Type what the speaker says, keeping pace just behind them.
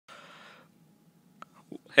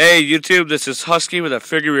Hey YouTube, this is Husky with a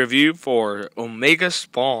figure review for Omega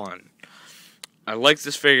Spawn. I like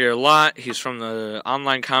this figure a lot. He's from the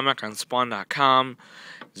online comic on Spawn.com.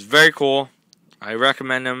 He's very cool. I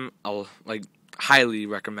recommend him. I'll highly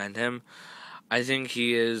recommend him. I think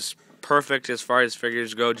he is perfect as far as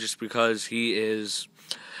figures go just because he is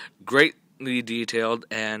greatly detailed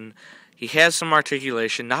and he has some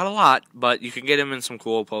articulation. Not a lot, but you can get him in some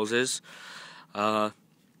cool poses.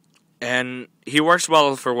 And he works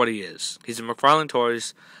well for what he is. He's a McFarlane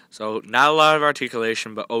Toys, so not a lot of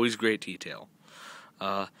articulation, but always great detail.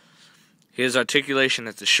 His articulation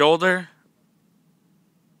at the shoulder,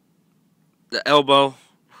 the elbow,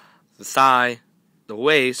 the thigh, the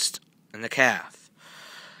waist, and the calf.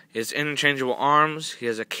 He has interchangeable arms. He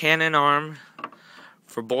has a cannon arm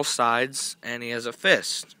for both sides, and he has a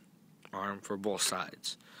fist arm for both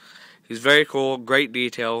sides. He's very cool, great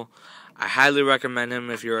detail. I highly recommend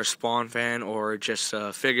him if you're a Spawn fan or just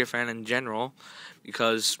a figure fan in general,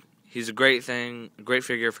 because he's a great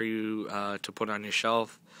figure for you to put on your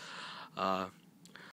shelf.